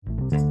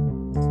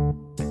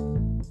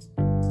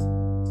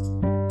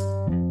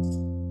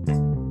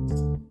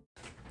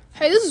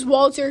Hey, this is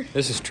Walter.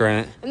 This is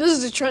Trent. And this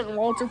is the Trent and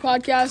Walter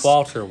podcast.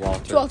 Walter.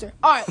 Twalter.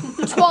 All right,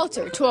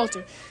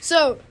 Twalter.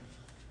 So,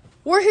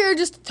 we're here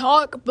just to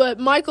talk, but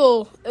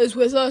Michael is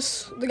with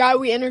us, the guy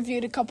we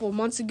interviewed a couple of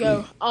months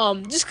ago,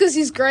 just because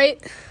he's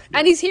great,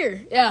 and he's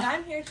here. Yeah.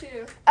 I'm here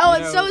too. Oh,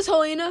 and so is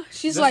Helena.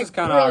 She's This is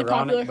kind of really ironic,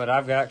 popular. but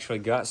I've actually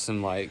got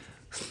some like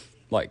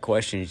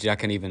questions I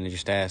can even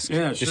just ask,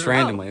 just sure.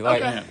 randomly. Oh,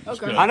 like, okay.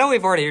 Okay. I know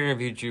we've already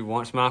interviewed you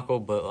once, Michael,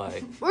 but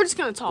like, We're just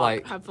gonna talk,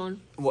 like- have fun.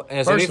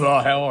 First of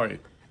all, how are you?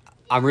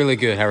 I'm really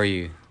good. How are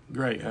you?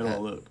 Great. How do I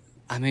look?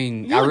 I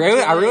mean, You I look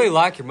really good.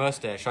 like your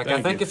mustache. Like, I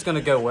Thank think you. it's gonna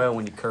go well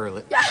when you curl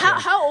it. Yeah.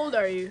 How old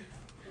are you?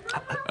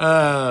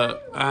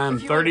 I'm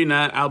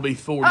 39. I'll be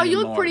 40 Oh, you in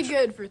look March. pretty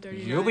good for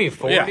 39. You'll be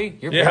 40. Yeah.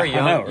 You're Yeah, very I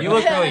young. know, right? You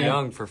look really Yeah.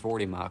 young for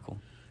 40, Michael.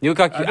 You look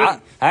like I do.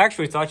 I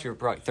actually thought you were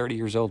probably 30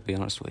 years old. To be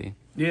honest with you,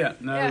 Yeah.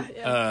 No.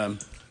 Yeah.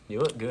 you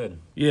look good.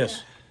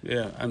 Yes.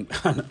 Yeah.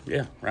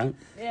 Yeah. Right.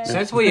 Yeah.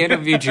 Since we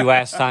interviewed you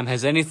last time,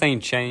 has anything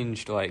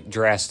changed like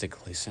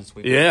drastically since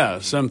we? Yeah.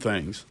 Some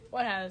things.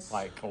 What has?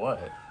 Like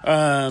what?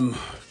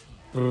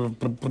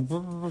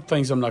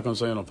 Things I'm not going to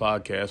say on a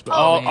podcast, but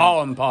Oh, man.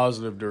 all in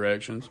positive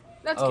directions.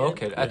 That's Oh,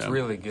 good. okay, that's Yeah.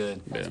 really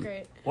good. That's Yeah.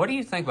 great. What do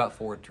you think about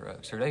Ford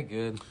trucks? Are they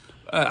good?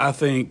 I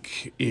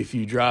think if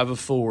you drive a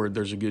Ford,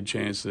 there's a good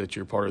chance that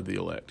you're part of the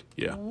elect.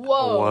 Yeah.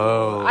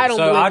 Whoa. I don't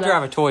So believe I that.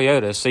 drive a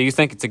Toyota. So you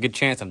think it's a good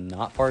chance I'm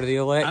not part of the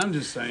elect? I'm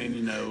just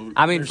saying,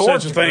 I mean, there's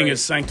Ford's such a thing great.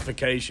 as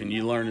sanctification.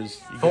 You learn as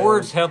you go.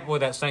 Fords help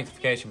with that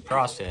sanctification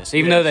process,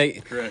 even Yes, though they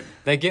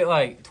correct. get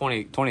like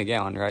 20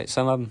 gallon, right?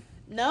 Some of them.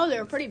 No,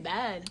 they're pretty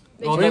bad.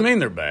 They, Well, What do you they- mean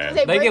they're bad? they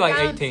they break get like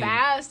down 18.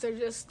 fast.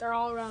 They're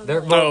all around. They're,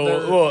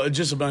 Well,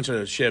 just a bunch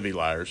of Chevy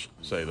liars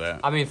say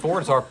that. I mean,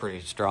 Fords are pretty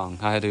strong.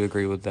 I had to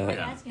agree with that.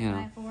 Yeah. Asking You know.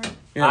 my Ford.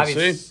 Yeah, I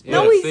mean, see?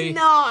 No, yeah, he's see?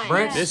 not.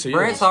 Brent's, Yes, he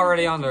Brent's is.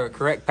 already on the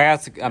correct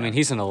path. I mean,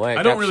 he's an elect.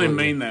 I don't really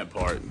absolutely. mean that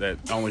part,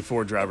 that only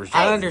Ford drivers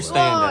I drive.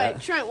 understand Wait,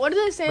 that. Trent, what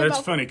do they say But it's a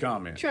about funny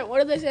comment. Trent?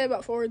 What do they say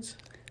about Fords?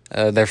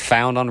 They're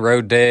found on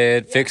road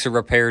dead, fix or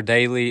repair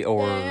daily,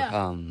 or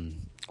Yeah.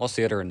 what's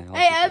the other analogy?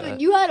 Hey, for Evan,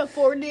 that? you had a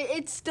Ford.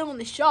 It's still in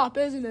the shop,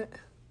 isn't it?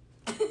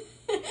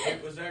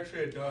 It was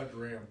actually a Dodge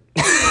Ram.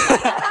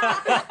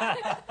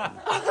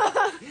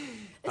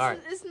 All right.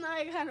 It's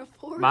not a kind of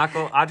Ford.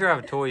 Michael, I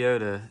drive a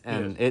Toyota,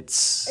 and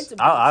It's it's a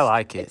beast. I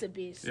like it. It's a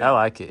beast. I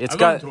like it. It's I've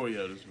got owned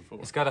Toyotas before.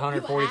 it's got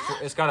 140.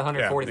 It's got Yeah, I think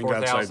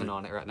God saved 144,000 me.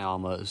 on it right now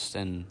almost,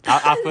 and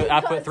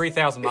I put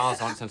 3,000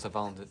 miles on it since I've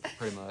owned it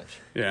pretty much.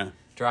 Yeah.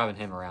 Driving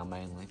him around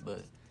mainly,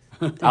 but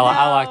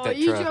I like that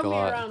you truck drove a me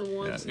lot. around Yeah.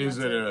 once. Is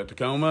it a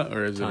Tacoma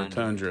or is it a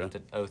Tundra? The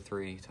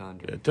 03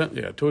 Tundra.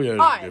 Yeah, Toyota. All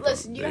right,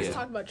 listen. You guys Yeah.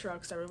 talk about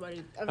trucks,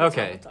 everybody.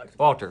 Okay, Talk.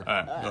 Walter, All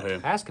right, go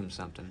ahead. ask him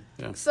something.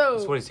 So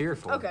That's what he's here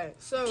for. okay,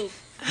 so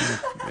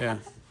Yeah.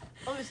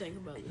 let me think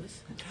about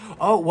this.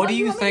 Oh, what do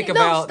you want me think to-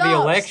 about no, the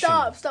stop, election?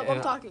 Stop!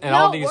 I'm talking. and No,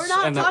 all these- we're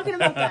not and the- talking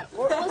about that.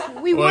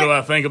 Listen, we What do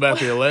want I think about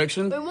the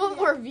election? we want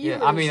more viewers.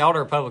 Yeah, I mean, all the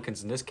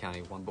Republicans in this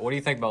county won, but what do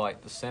you think about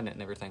like the Senate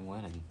and everything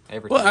winning?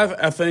 Everything. Well,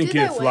 I think Do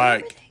they if win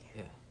like,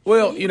 everything?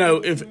 well,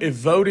 if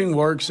voting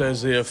works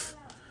as if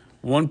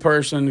one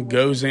person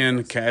goes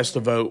in, casts a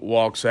vote,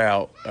 walks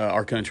out,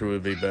 our country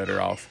would be better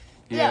off.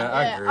 yeah,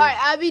 I agree. All right,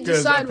 Abby, Because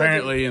decide.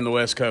 apparently in the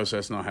West Coast,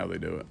 that's not how they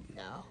do it.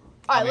 No.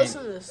 All right, mean,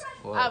 listen to this.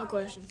 what? I have a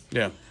question.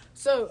 Yeah.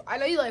 So I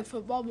know you like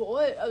football, but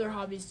what other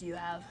hobbies do you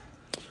have?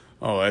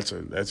 Oh, that's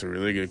a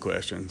really good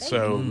question.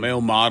 So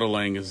male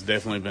modeling has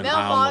definitely been Male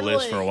high on the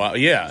list for a modeling. while.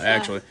 Yeah,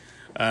 actually.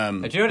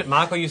 Did you know that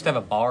Michael used to have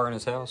a bar in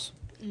his house?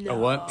 No. A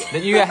what?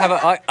 Didn't you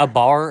have a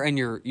bar in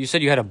your? You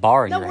said you had a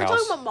bar in No, your we're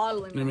house, talking about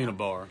modeling. I mean a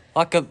bar.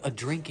 like a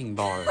drinking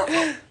bar.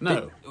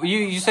 No.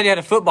 You said you had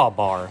a football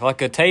bar,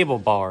 like a table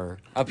bar.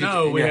 Up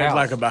No, in we your had house.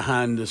 like a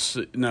behind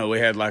the. No, we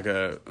had like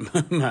a.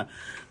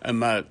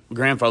 My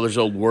grandfather's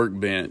old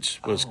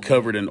workbench was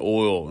covered in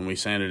oil, and we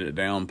sanded it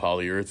down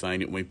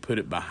polyurethane, and we put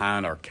it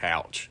behind our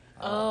couch.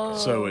 Oh.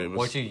 So it was.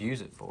 What'd you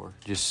use it for?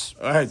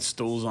 Just I had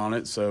stools on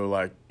it, so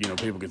like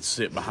people could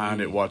sit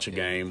behind it, watch a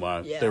game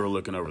while Yeah. they were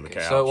looking over the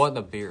couch. so it wasn't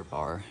a beer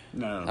bar.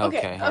 No.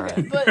 Okay, all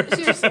right. But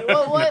seriously,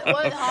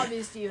 what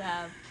hobbies do you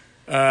have?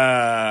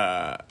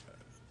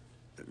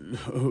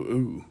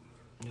 Ooh.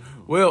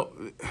 Well,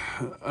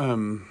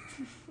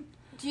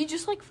 Do you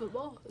just like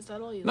football? Is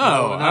that all you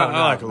no, like?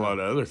 I like a lot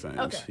of other things.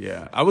 Okay.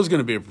 Yeah, I was going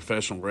to be a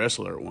professional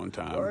wrestler at one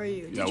time. Or are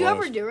you? Yeah, Did I you ever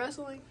was. do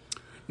wrestling?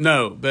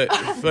 No, but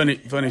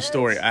funny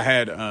story. I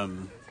had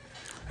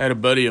a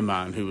buddy of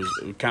mine who was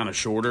kind of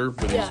shorter,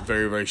 but he was Yeah.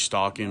 very, very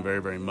stocky and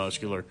very, very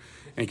muscular,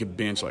 and could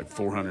bench like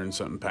 400 and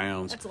something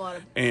pounds. That's a lot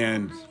of.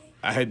 And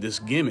I had this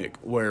gimmick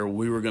where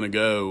we were going to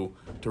go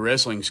to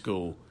wrestling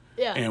school,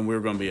 Yeah. and we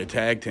were going to be a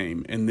tag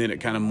team, and then it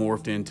kind of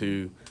morphed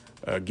into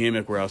a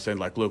gimmick where I was saying,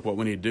 like, look, what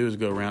we need to do is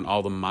go around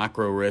all the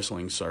micro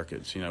wrestling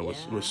circuits, with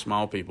Yeah.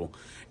 small people,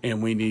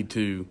 and we need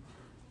to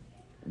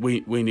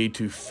we need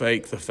to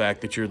fake the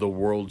fact that you're the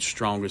world's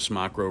strongest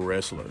micro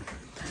wrestler.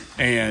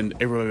 And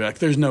everybody would be like,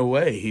 there's no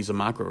way he's a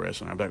micro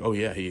wrestler. I'd be like, oh,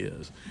 yeah, he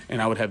is.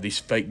 And I would have these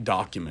fake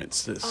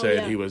documents that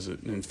said he was,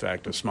 in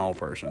fact, a small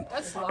person.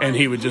 And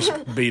he would just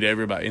beat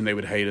everybody, and they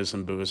would hate us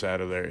and boo us out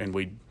of there, and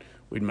we'd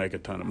make a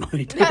ton of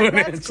money doing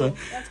it. That's cool.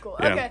 That's cool.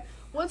 Yeah. Okay,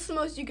 what's the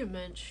most you can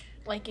bench,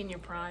 like, in your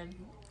prime?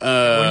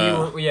 When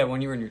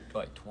you were in your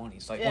like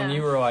 20s, like when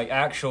you were like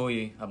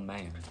actually a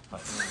man.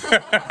 Like,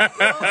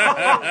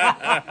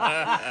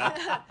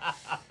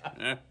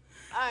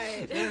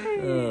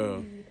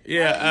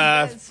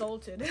 Alright.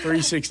 Insulted.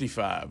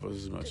 365 was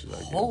as much as I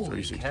get. Holy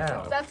 365.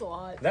 cow. That's a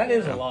lot. that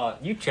is a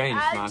lot. You changed,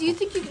 Michael. Do you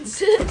think you can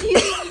sit?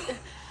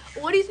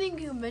 What do you think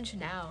you can bench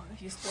now,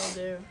 if you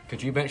still do?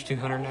 Could you bench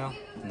 200 now?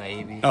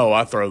 Maybe. Oh,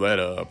 I throw that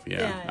up. Yeah.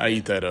 Yeah. I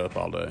eat that up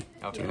all day.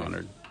 Okay.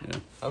 200. Yeah.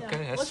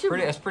 Okay, What's that's your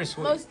pretty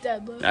sweet. Most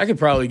deadlift. I could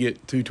probably get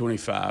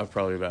 225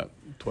 probably about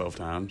 12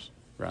 times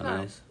right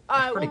Nice. now.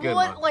 Alright, pretty good,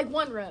 what, Mike. like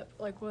one rep?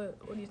 Like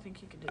what do you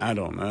think you could do? I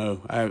don't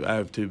know. I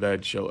have too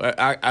bad shoulder.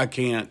 I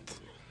can't.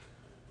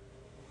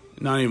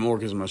 Not anymore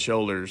because of my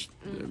shoulders.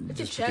 It's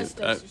Just a chest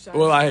because exercise.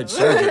 well, I had though.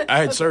 surgery. I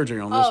had surgery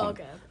on this Oh, one.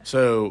 okay.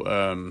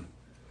 So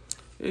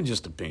it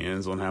just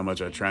depends on how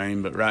much I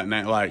train. But right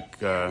now,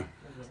 like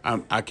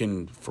I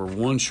can for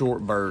one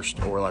short burst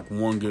or like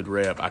one good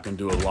rep, I can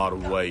do a lot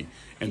of weight,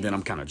 and then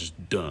I'm kind of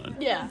just done.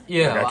 Yeah.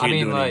 Yeah, Like, I I can't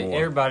mean, do like, anymore.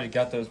 everybody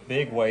got those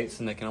big weights,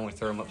 and they can only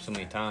throw them up so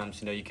many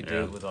times. You know, you could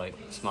do it with, like,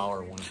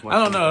 smaller ones.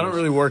 I don't know. I don't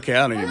really work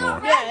out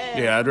anymore.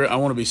 Yeah. I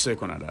want to be sick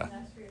when I die.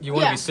 You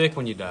want to Yeah. be sick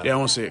when you die. Yeah, I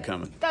want to see it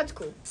coming. That's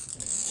cool.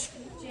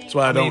 That's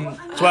why I don't.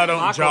 That's why I don't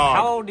Michael, jog.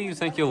 how old do you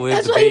think you'll live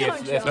That's to why be you don't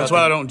if jog. That's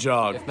why I don't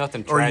jog. If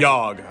nothing or tragic.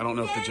 yog. I don't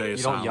know if the J is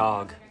You don't silent.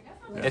 jog.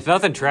 If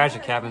nothing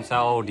tragic happens,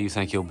 how old do you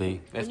think you'll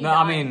be? If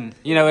not, I mean,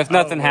 you know, if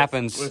nothing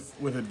happens,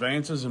 With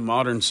advances in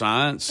modern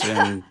science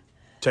and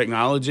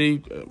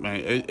technology,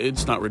 man,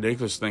 it's not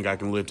ridiculous to think I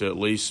can live to at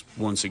least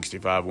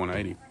 165,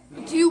 180.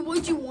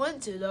 Would you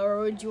want to though, or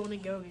would you want to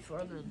go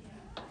before then?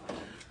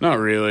 Not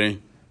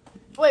really.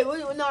 Wait,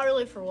 not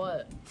really for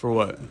what? For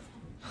what?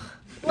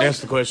 Like,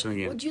 Ask the question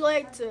again. Would you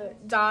like to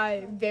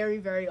die very,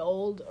 very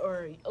old,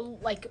 or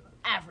like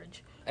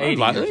average?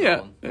 80 I'd years yeah.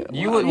 old.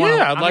 You wouldn't want.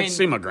 I'd like to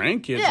see my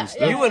grandkids Yeah, and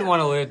stuff. yeah. You wouldn't want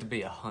to live to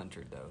be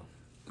 100 though.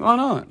 Why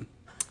not?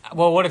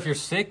 Well, what if you're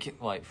sick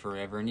like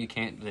forever and you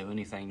can't do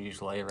anything? You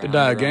just lay around. To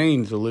die you're up?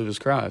 again, to live as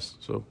Christ.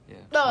 So Yeah.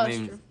 No, I that's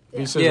mean, true. if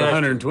he says Yeah, that's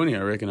 120,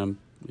 I reckon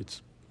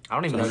it's. I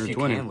don't even know if you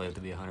 120. can live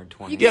to be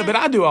 120. Yeah, but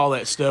I do all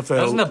that stuff.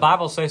 Doesn't the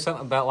Bible say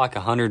something about like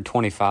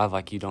 125?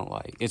 Like you don't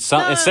like it. It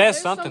says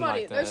there's something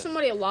somebody, like that. There's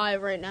somebody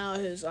alive right now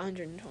who's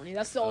 120.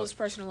 That's the oldest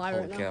person alive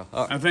right Holy now.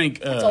 cow. I think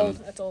That's old.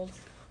 That's old.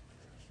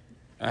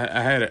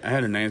 I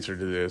had an answer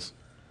to this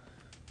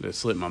that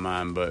slipped my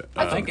mind, but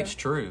I think it's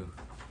true.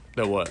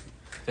 the what?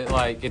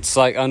 It's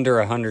like under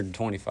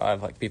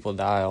 125. Like people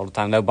die all the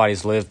time.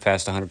 Nobody's lived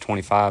past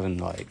 125 and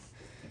like,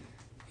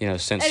 you know,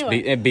 since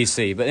Anyway.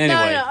 BC. But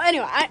anyway, No.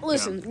 Anyway,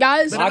 listen,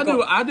 guys. But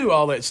I do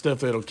all that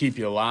stuff that'll keep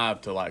you alive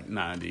to like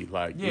 90,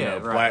 like you Yeah, know,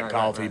 right, black right,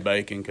 coffee, right.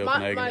 bacon,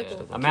 Copenhagen.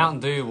 Michael. a Mountain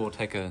Dew will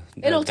take a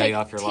It'll day take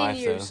off your 10 life.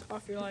 years Though.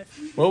 off your life.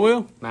 What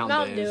will?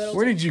 Mountain Dew. It'll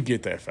Where did you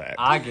get that fact?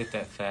 I get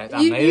that fact.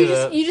 I You, made you it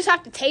just up. you just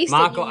have to taste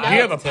Michael, it. I Do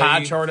you have a tell pie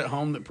you, chart at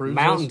home that proves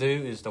Mountain this?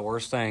 Dew is the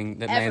worst thing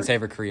that Ever. man's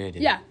ever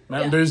created. Yeah.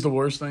 Mountain yeah. Dew's the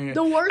worst thing.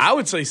 The worst? I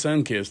would say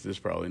Sunkist is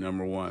probably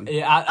number one.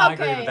 Yeah, I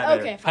agree Okay, with that.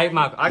 okay, Hey, fine.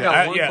 Michael, I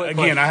got one quick again,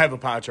 question. I have a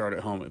pie chart at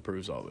home that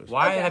proves all this.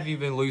 Why Okay. have you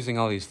been losing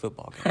all these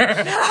football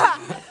games?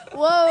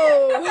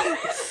 Whoa.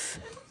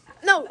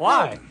 No.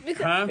 Why? No,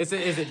 because Huh?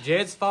 Is it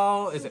Jed's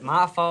fault? Is it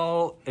my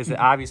fault? Is it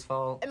Ivy's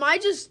fault? am I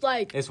just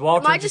like? Is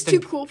Walter am I just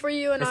just too cool for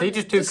you? And Is I'm he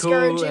just too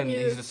cool discouraging and you?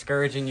 he's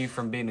discouraging you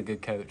from being a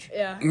good coach?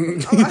 Yeah.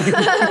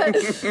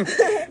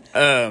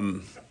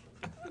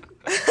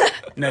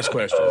 Next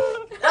question.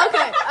 Okay. All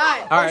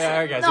right. All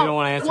right, guys. No, You don't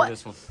want to answer what-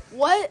 this one.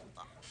 What?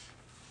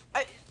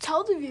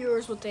 Tell the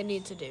viewers what they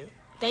need to do.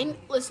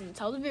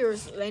 Tell the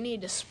viewers that they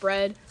need to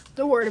spread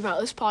the word about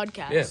this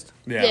podcast.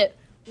 Yeah. That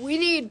we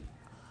need.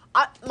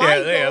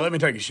 Yeah, let me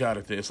take a shot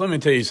at this. Let me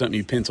tell you something,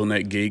 you pencil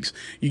neck geeks.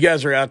 You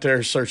guys are out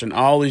there searching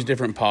all these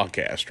different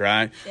podcasts,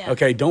 right? Yeah.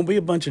 Okay, don't be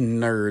a bunch of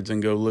nerds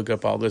and go look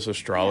up all this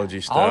astrology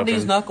stuff. All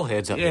these and-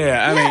 knuckleheads up there.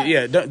 Yeah, I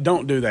mean,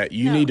 don't do that.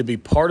 You No. need to be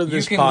part of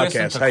this can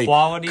listen podcast. to Hey,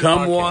 quality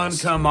come podcasts. one,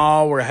 come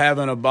all. We're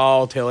having a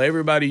ball. Tell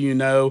everybody you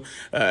know.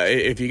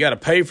 If you got to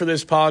pay for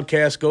this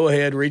podcast, go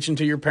ahead. Reach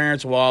into your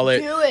parents'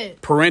 wallet. Do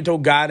it. Parental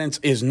guidance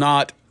is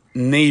not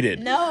needed.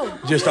 No.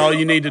 Just all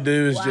you need to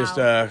do is Wow. just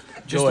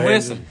Just go ahead.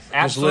 listen. and- just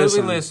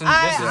Absolutely listen.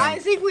 I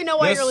think we know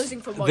why you're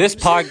listening for This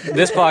games.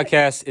 this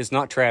podcast is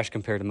not trash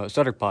compared to most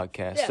other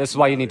podcasts. Yeah. This is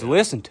why you need to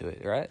listen to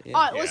it, right? Yeah.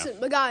 All right, listen,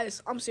 but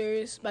guys, I'm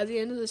serious. By the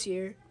end of this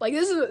year, like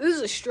this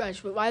is a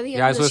stretch, but by the end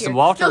Guys, of this listen, year,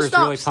 Walter no, is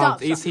stop, really stop,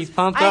 pumped. stop. He's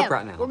pumped I up am.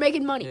 right now. We're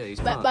making money. Yeah, he's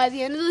But pumped. by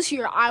the end of this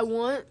year, I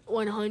want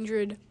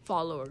 100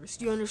 followers.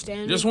 Do you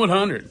understand? Just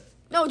 100.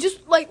 no,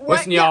 just like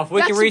Listen, y'all, if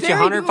we can that's reach very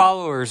 100 doable.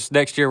 followers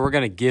next year, we're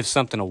going to give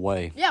something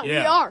away. Yeah, we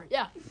Yeah. are.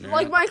 Yeah.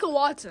 Like Michael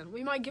Watson,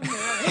 we might give him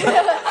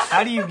away.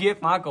 How do you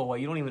get Michael away?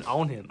 You don't even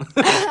own him.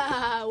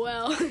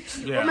 Well,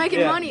 Yeah. We're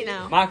making money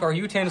now. Michael, are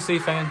you a Tennessee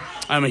fan?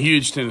 I'm a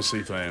huge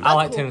Tennessee fan. I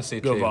like cool. Tennessee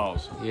Go too.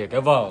 Vols. Yeah,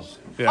 go Vols.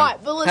 Yeah. All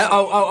right, but listen.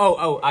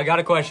 I got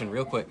a question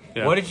real quick.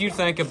 Yeah. What did you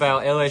think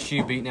about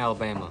LSU beating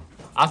Alabama?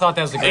 I thought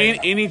that was a good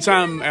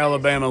Anytime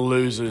Alabama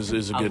loses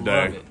is a good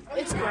I love day. it.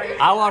 It's great.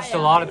 I watched a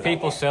lot of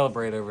people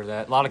celebrate over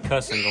that. A lot of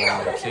cussing going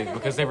on too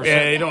because they were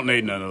Yeah, you don't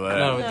need none of that.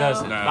 No, it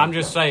doesn't. No. I'm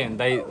just saying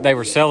they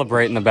were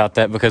celebrating about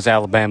that because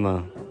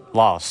Alabama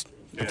lost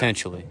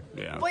potentially.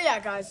 Yeah. But yeah,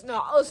 guys,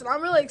 no, listen,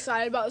 I'm really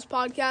excited about this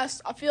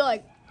podcast. I feel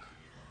like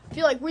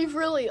we've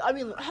really, how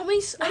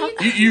many,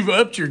 You've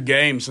upped your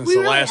game since We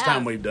the really last have.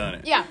 time we've done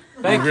it. yeah.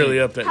 You've really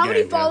upped that How game.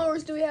 many yeah.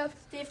 followers do we have?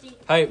 50.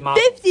 Hey,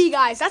 50,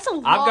 guys. That's a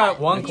lot. I've got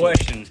one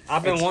question.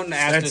 I've been wanting to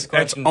ask this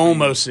That's question.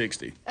 almost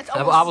 60. That's I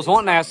almost was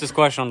wanting to ask this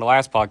question on the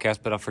last podcast,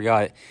 but I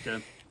forgot it.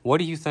 Okay. What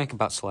do you think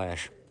about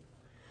Slash?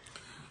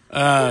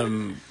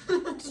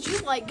 Did you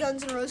like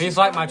Guns N' Roses? He's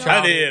like my I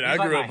child. did. I He's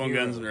like grew my up on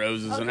hero. Guns N'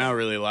 Roses, and I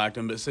really liked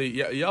them. But see,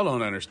 y'all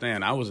don't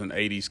understand. I was an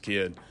 80s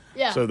kid.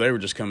 Yeah. So they were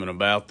just coming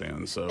about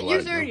then. So You're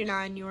like,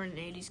 39. You were an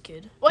 80s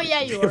kid. Well, yeah,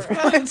 you were.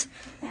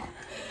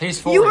 He's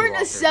 40. You were in a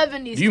Walker.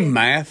 70s Do you kid.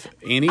 math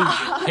any?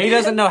 He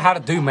doesn't know how to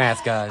do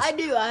math, guys. I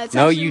do. It's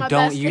No, actually you my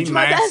don't. Best, You it's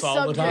my maths best all the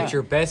subject. time. It's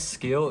your best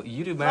skill.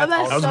 You do math. My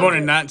all best I was the born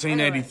time. in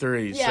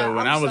 1983, Yeah, so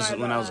when I'm I was sorry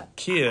when I was a about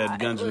kid, that.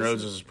 Guns N' Listen.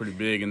 Roses was pretty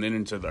big, and then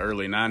into the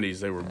early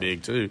 90s, they were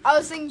big too. I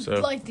was thinking So-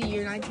 like the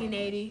year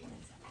 1980.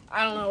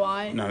 I don't know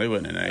why. No, they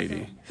wasn't in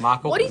 80.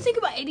 Michael. What do you think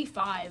about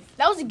 85?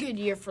 That was a good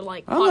year for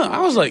like. I don't know. pop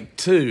I was culture. like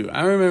 2.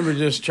 I remember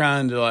just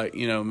trying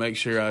to make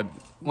sure I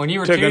When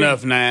you were took 2,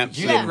 enough naps.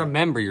 You Yeah. didn't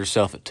remember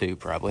yourself at 2,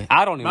 probably.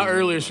 I don't even. My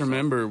remember earliest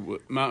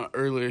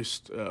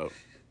myself.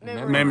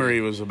 memory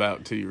was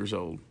about 2 years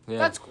old. Yeah.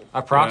 That's cool.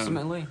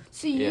 Approximately.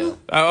 See Yeah. you.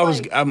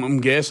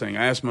 I'm guessing.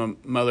 I asked my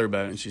mother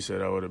about it, and she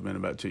said I would have been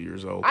about 2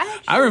 years old. I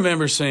I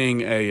remember seeing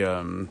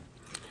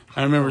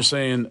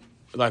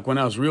like when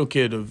I was a real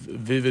kid, a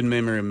vivid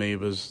memory of me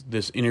was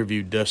this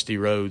interview Dusty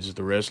Rhodes,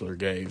 the wrestler,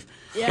 gave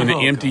Yeah. in an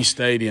Oh, empty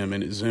stadium,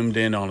 and it zoomed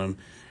in on him.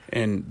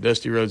 And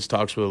Dusty Rhodes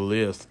talks with a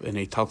lisp, and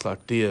he talks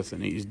like this,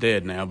 and he's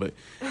dead now. But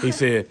he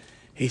said,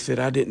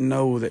 I didn't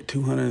know that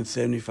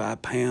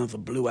 275 pounds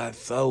of blue-eyed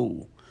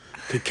soul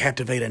could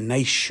captivate a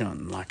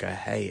nation like I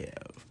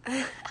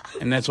have.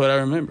 And that's what I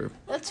remember.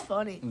 That's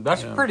funny.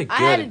 That's pretty good.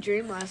 I had a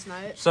dream last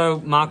night.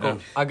 So, Michael, Yeah.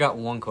 I got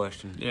one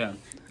question. Yeah.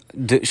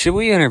 Should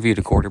we interview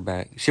the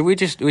quarterback? We should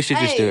just do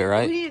it,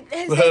 right?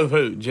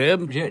 Who?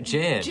 Jeb? Jed.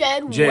 Jed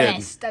Jed.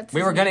 West. That's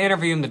We his were going to name.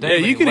 interview him today. Yeah,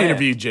 but you he can left.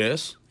 interview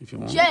Jess if you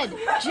want. Jed.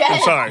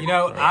 I'm sorry. You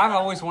know, I've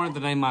always wanted to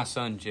name my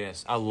son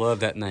Jess. I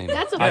love that name.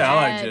 That's a Yeah, I bad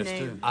like Jess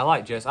name. too. I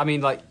like Jess. I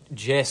mean, like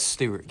Jess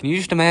Stewart. Can you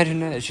just imagine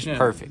that? It's just Yeah.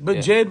 perfect. But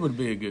Yeah. Jed would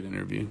be a good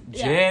interview.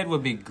 Yeah. Jed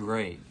would be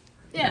great.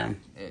 Yeah.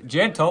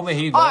 Jed told me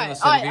he'd All love right,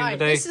 us all to right, interview all him right.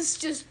 today. This is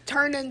just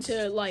turned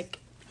into like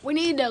we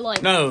need to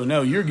like.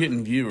 No, you're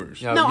getting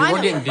viewers. No, No, I we're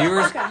know. getting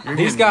viewers. Okay.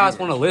 These guys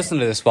want to listen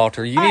to this,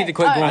 Walter. You need to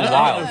quit All going right, I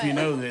all don't know wild. if you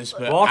know this,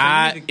 but Walter, you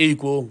I need to-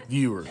 equal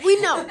viewers.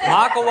 We know.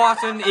 Michael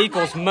Watson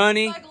equals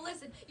money. Michael,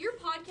 listen, your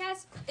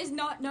podcast is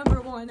not number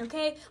one,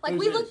 okay? Like,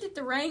 we Who's looked at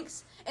the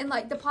ranks, and,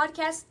 like, the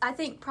podcast, I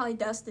think probably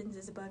Dustin's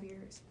is above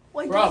yours.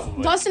 Wait,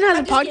 Probably. Dustin has a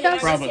I'm just kidding, podcast. I'm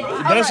Probably.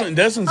 just kidding.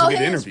 Dustin's a good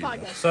his interview.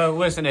 podcast. So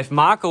listen, if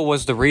Michael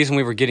was the reason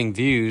we were getting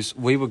views,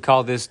 we would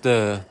call this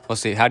the. Let's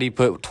see. How do you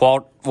put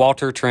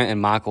Walter, Trent,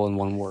 and Michael in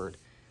one word?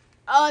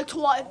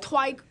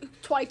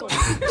 Twinkle.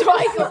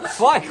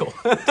 Michael.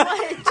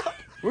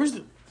 Where's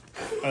the?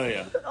 Oh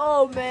yeah,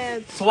 Oh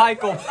man.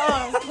 Michael.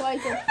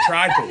 Twinkle.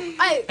 Tricle. Hey,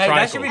 Hey,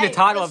 that should be the Hey,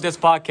 title of this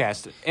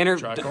podcast.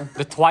 Trickle?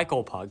 The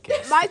Twinkle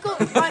podcast. Michael.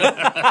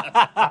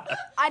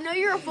 I know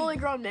you're a fully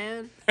grown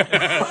man,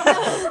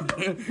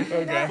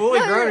 Fully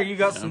grown, or you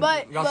got some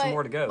but some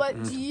more to go.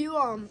 But do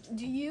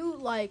you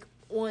like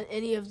want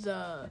any of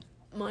the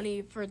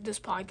money for this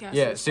podcast?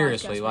 Yeah, this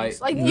seriously,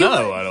 podcast like- you,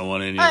 No, I don't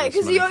want any. Hey, of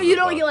this because money for you the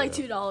don't get like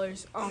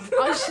podcast. $2.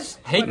 I was just.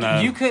 Hey, No.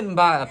 you couldn't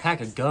buy a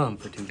pack of gum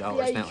for $2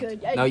 Yeah, you now.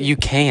 could. Yeah, No, you you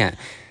can't.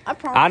 I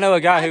promise. I know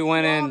a guy who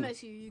went in.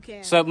 promise you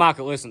can. So,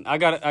 Michael, listen, I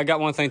got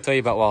one thing to tell you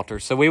about Walter.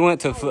 So, we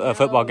went to a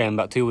football game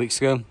about 2 weeks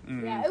ago,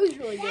 yeah, it was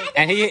really good.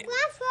 and he.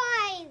 What's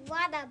my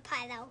water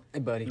puddle? Hey,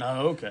 buddy.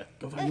 No, okay.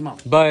 Go find your mom.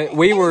 But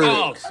we were.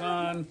 Oh,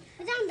 son,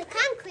 It's on the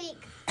concrete.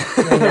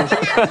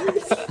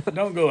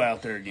 don't go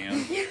out there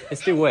again.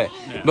 It's too wet.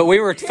 But we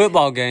were at the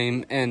football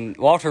game, and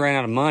Walter ran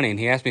out of money, and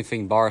he asked me if he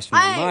can borrow some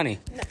more Hey. money.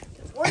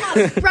 We're not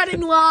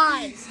spreading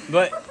lies.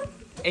 But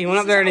he went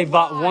up there and he a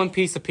bought lie. one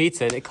piece of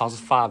pizza, and it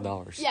cost us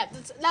 $5. Yeah,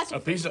 that's A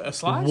piece of a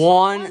slice.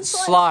 One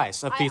slice.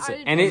 slice of I pizza,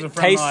 didn't- and Was it it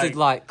from, tasted like-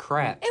 like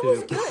crap It too.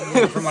 was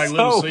good. From like So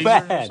Little Caesars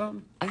bad. or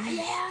something.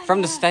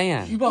 From the You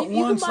stand. bought You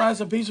one can buy- slice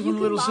of pizza you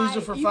from Little can Caesar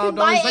buy- for you can $5.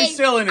 buy They a-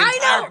 sell an I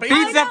entire know, pizza.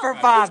 I Pizza know, for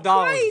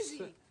 $5. It's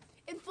crazy.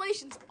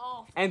 Inflation's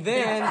off. And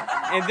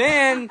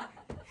then,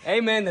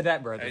 amen to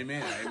that, brother.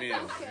 Amen. Amen.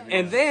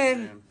 And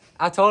then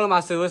I told him, I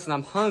said, listen,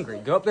 I'm hungry.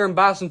 Go up there and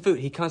buy some food.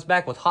 He comes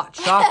back with hot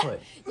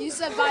chocolate. You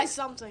said buy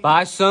something.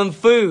 Buy some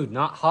food,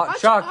 not hot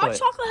chocolate. Hot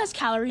chocolate has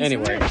calories.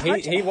 Anyway, in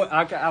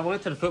it. I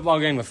went to the football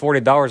game with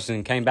 $40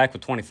 and came back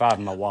with $25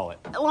 in my wallet.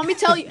 Let me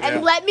tell you,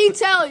 and let me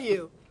tell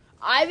you,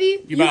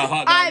 Ivy, You buy a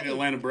hot dog Ivy, at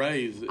Atlanta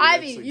Braves.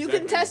 Ivy, that's you exactly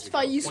can what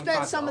testify. You cost.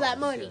 spent some of that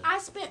money. I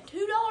spent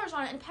 $2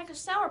 on it and a pack of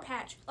Sour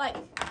Patch. Like,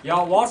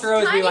 Y'all, Walter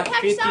owes me Tiny like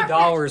pack of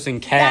Sour $50 in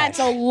cash. That's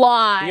a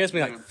lie. He owes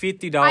me like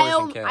 $50 I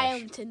owe in cash. I owe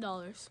him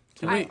 $10.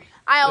 Can we-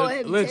 I owe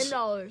him let's-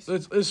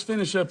 $10. Let's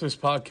finish up this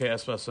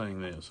podcast by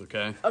saying this,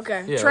 okay?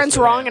 Okay, Yeah, Trent's let's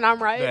do wrong that. and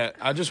I'm right. That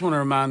I just want to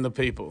remind the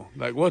people,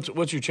 like,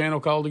 what's your channel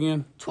called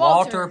again?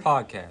 Walter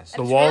Podcast.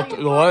 The Walter,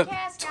 the what?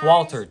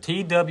 Twalter.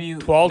 TW.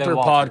 Twalter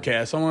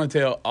Podcast. I want to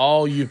tell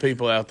all you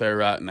people out there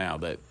right now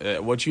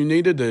that what you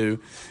need to do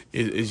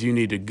is you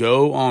need to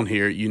go on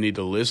here. You need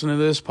to listen to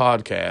this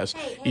podcast.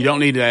 You don't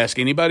need to ask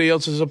anybody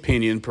else's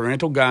opinion.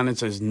 Parental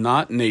guidance is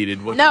not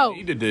needed. What No. you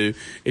need to do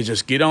is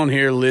just get on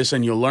here,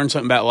 listen. You'll learn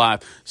something about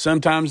life.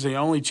 Sometimes the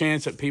only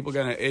chance that people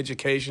get an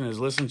education is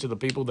listen to the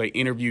people they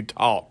interview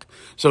talk.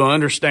 So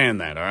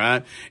understand that, all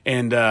right?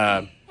 And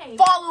hey,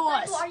 Follow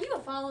Michael, us. Are you a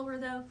follower,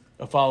 though,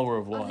 a follower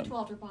of of what? the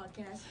Twalter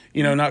podcast?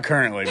 You know, not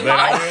currently, but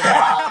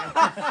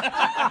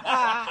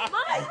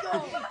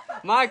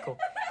Michael,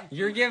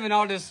 you're giving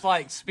all this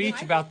like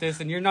speech about this,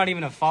 and you're not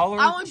even a follower.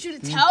 I want you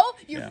to tell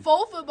your Yeah.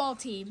 full football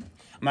team.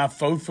 my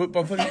faux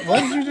football thing. What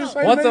did you just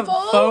say? What's to a me?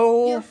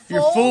 faux?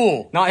 You're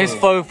full. Not his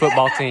faux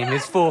football team.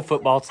 His full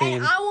football team.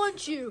 And I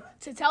want you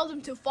to tell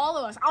them to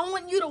follow us. I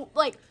want you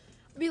to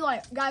be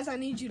like, guys, I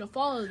need you to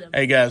follow them.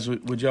 Hey guys,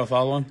 would y'all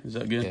follow him? Is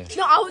that good? Yeah.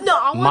 No, I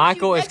want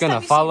Michael you, is next going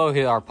time to you follow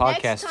see, our next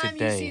podcast time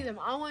you see today. them,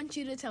 I want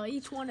you to tell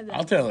each one of them.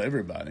 I'll tell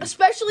everybody.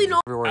 Especially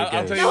no. Everywhere he I'll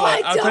goes. tell you No,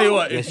 what. I I'll tell you don't.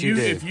 what. Yes, If you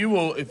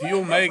do.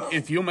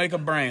 if you'll make a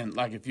brand,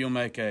 like if you'll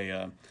make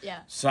a Yeah.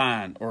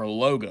 sign or a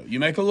logo, you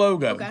make a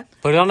logo. Okay.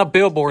 Put it on a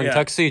billboard Yeah.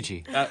 in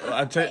Tuckasegee.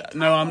 I tell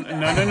no.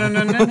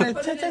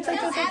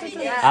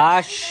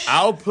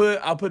 I'll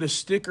put a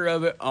sticker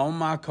of it on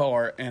my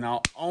car, and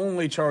I'll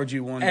only charge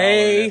you $1 an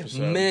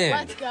episode. Amen.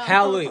 Let's go.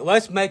 Hallelujah.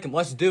 Let's make them.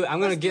 Let's do it. I'm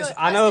going to Let's do get. it.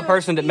 I know a Let's do it.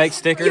 person that makes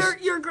stickers.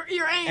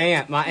 Your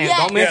aunt. My aunt. Yeah.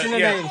 Don't mention the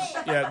names.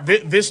 Yeah.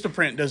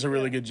 Vistaprint does a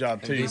really good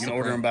job too. You can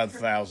order them by the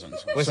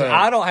thousands. Listen, So-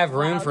 I don't have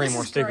room Wow, for any this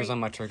more is stickers great. on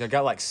my truck. I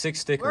got like 6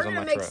 stickers We're on gonna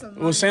my make truck. some.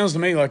 Well, it sounds to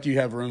me like you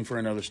have room for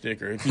another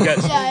sticker. If you got,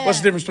 Yeah. what's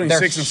the difference between They're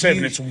 6 and 7?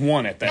 huge. It's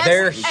 1 at that.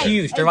 They're Hey,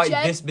 huge. They're hey, like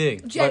Jed, this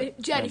big. Jed,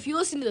 But- Jed, if you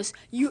listen to this,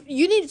 you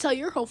need to tell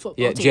your whole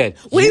football Yeah, team. Jed.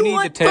 We you need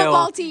want to tell,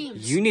 football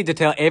teams. You need to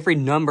tell every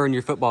number in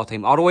your football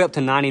team, all the way up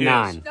to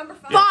 99. Number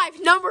 5.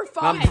 Number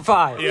five. Number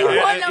 5. We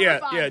want number yeah,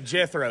 5.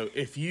 Jethro.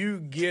 If you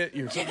get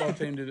your football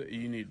team to do,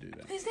 you need to do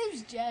that. His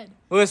name's Jed.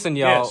 Listen,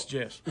 y'all. Yes,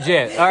 Jess.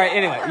 Jed. All right,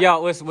 anyway.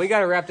 Y'all, listen, we got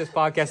to wrap this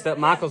podcast up.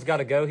 Michael's got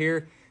to go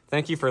here.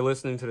 Thank you for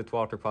listening to the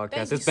Twalter podcast.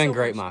 Thank It's you been so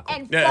great, much.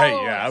 Michael. And Yeah, follow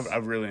hey, yeah, us.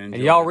 I've really enjoyed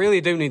And y'all it.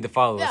 really do need to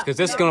follow us Yeah. because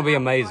this is going to be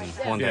amazing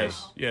one day.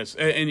 Yes.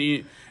 And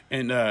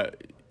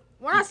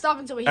We're not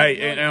stopping until we hey,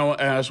 hit and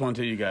I just want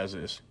to tell you guys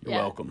this. You're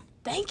Yeah. welcome.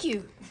 Thank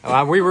you.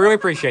 We really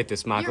appreciate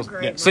this, Michael. You're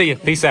great, See you.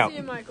 Peace out. See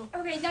you, Michael.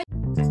 Okay, now